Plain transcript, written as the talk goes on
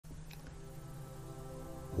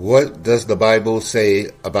What does the Bible say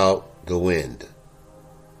about the wind?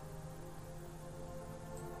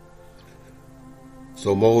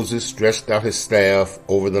 So Moses stretched out his staff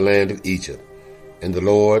over the land of Egypt, and the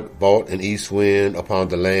Lord brought an east wind upon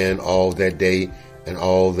the land all that day and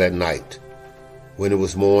all that night. When it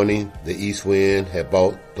was morning, the east wind had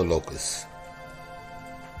brought the locusts.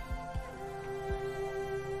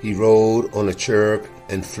 He rode on a cherub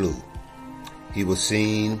and flew. He was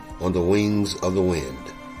seen on the wings of the wind.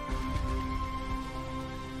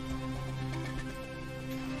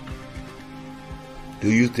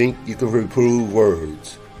 Do you think you can reprove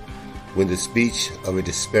words when the speech of a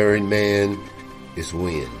despairing man is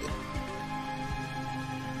wind?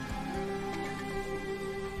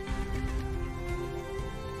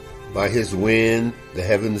 By his wind the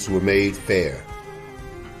heavens were made fair.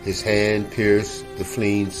 His hand pierced the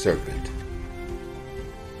fleeing serpent.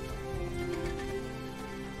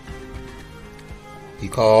 He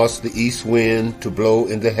caused the east wind to blow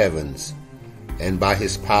in the heavens, and by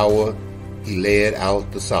his power he led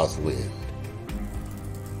out the south wind.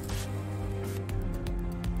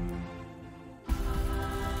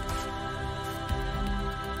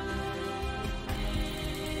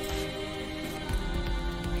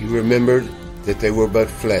 He remembered that they were but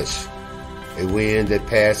flesh, a wind that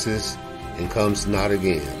passes and comes not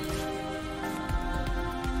again.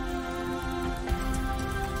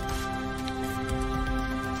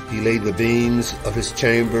 He laid the beams of his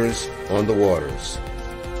chambers on the waters.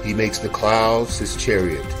 He makes the clouds his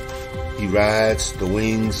chariot. He rides the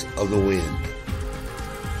wings of the wind.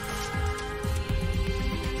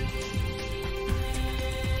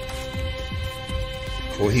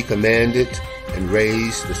 For he commanded and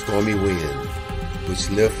raised the stormy wind, which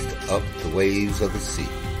lift up the waves of the sea.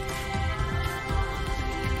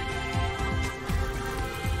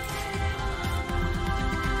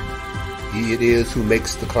 He it is who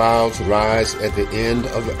makes the clouds rise at the end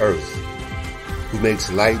of the earth, who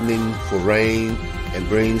makes lightning for rain and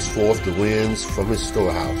brings forth the winds from his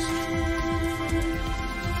storehouse.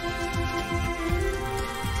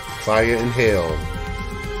 Fire and hail,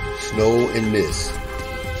 snow and mist,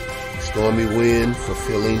 stormy wind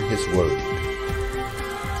fulfilling his word.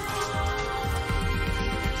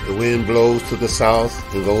 The wind blows to the south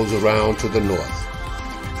and goes around to the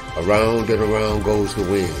north. Around and around goes the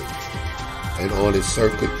wind, and on its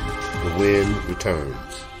circuit the wind returns.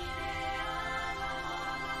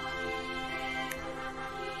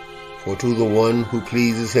 For to the one who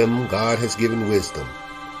pleases him God has given wisdom,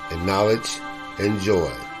 and knowledge, and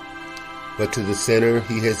joy. But to the sinner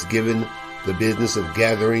he has given the business of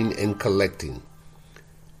gathering and collecting,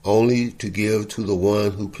 only to give to the one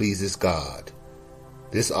who pleases God.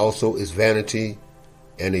 This also is vanity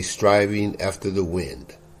and a striving after the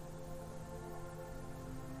wind.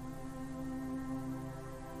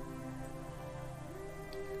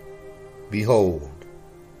 Behold,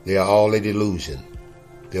 they are all a delusion.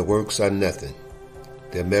 Their works are nothing.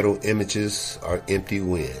 Their metal images are empty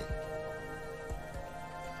wind.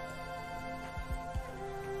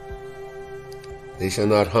 They shall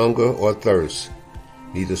not hunger or thirst,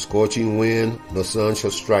 neither scorching wind nor sun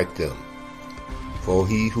shall strike them. For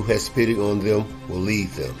he who has pity on them will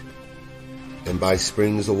lead them, and by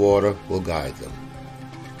springs of water will guide them.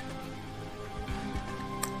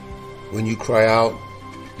 When you cry out,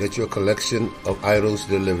 let your collection of idols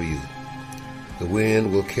deliver you. The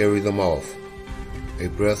wind will carry them off. A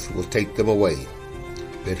breath will take them away.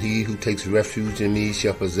 That he who takes refuge in me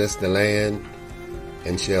shall possess the land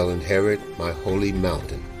and shall inherit my holy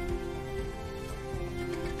mountain.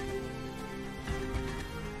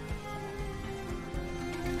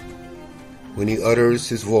 When he utters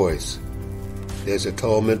his voice, there's a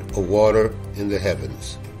tumult of water in the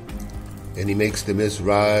heavens, and he makes the mist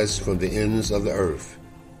rise from the ends of the earth.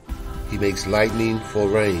 He makes lightning for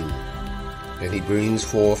rain, and he brings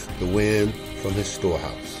forth the wind from his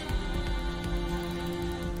storehouse.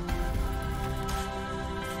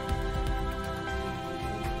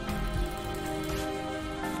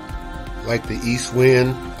 Like the east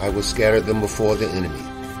wind, I will scatter them before the enemy.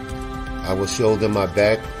 I will show them my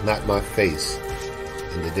back, not my face,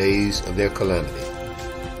 in the days of their calamity.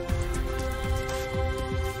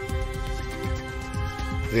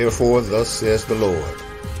 Therefore, thus says the Lord,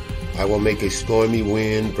 I will make a stormy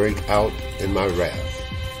wind break out in my wrath,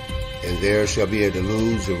 and there shall be a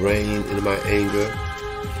deluge of rain in my anger,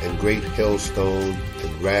 and great hailstone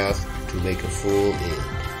and wrath to make a full end.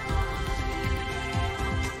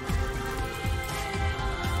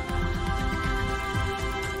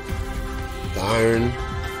 The iron,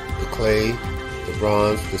 the clay, the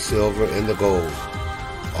bronze, the silver, and the gold,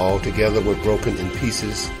 all together were broken in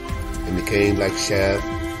pieces and became like chaff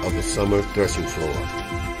of the summer threshing floor,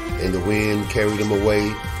 and the wind carried them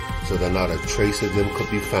away so that not a trace of them could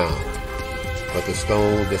be found. But the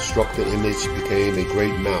stone that struck the image became a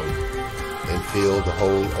great mountain and filled the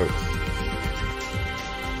whole earth.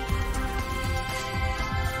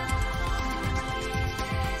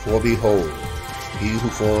 For behold, he who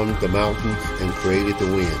formed the mountains and created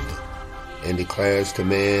the wind, and declares to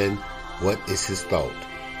man what is his thought,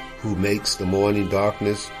 who makes the morning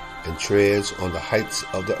darkness and treads on the heights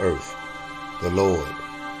of the earth. The Lord,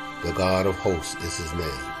 the God of hosts, is his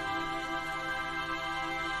name.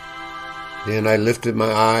 Then I lifted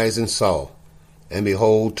my eyes and saw, and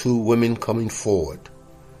behold, two women coming forward.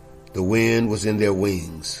 The wind was in their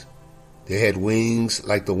wings. They had wings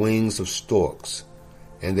like the wings of storks,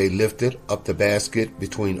 and they lifted up the basket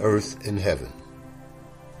between earth and heaven.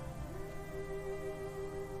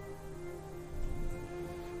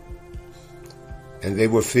 And they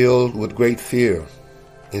were filled with great fear,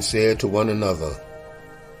 and said to one another,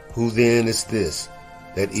 Who then is this,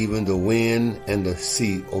 that even the wind and the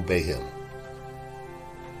sea obey him?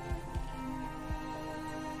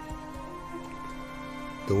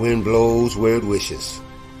 The wind blows where it wishes,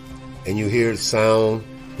 and you hear its sound,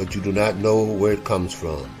 but you do not know where it comes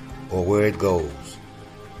from, or where it goes.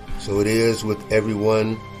 So it is with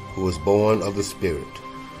everyone who is born of the Spirit.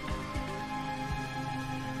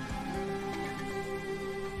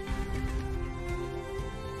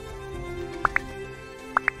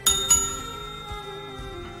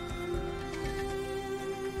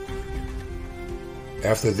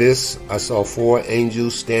 After this, I saw 4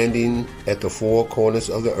 angels standing at the 4 corners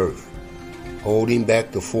of the earth, holding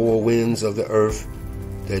back the 4 winds of the earth,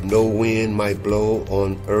 that no wind might blow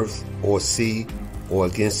on earth or sea or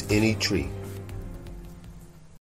against any tree.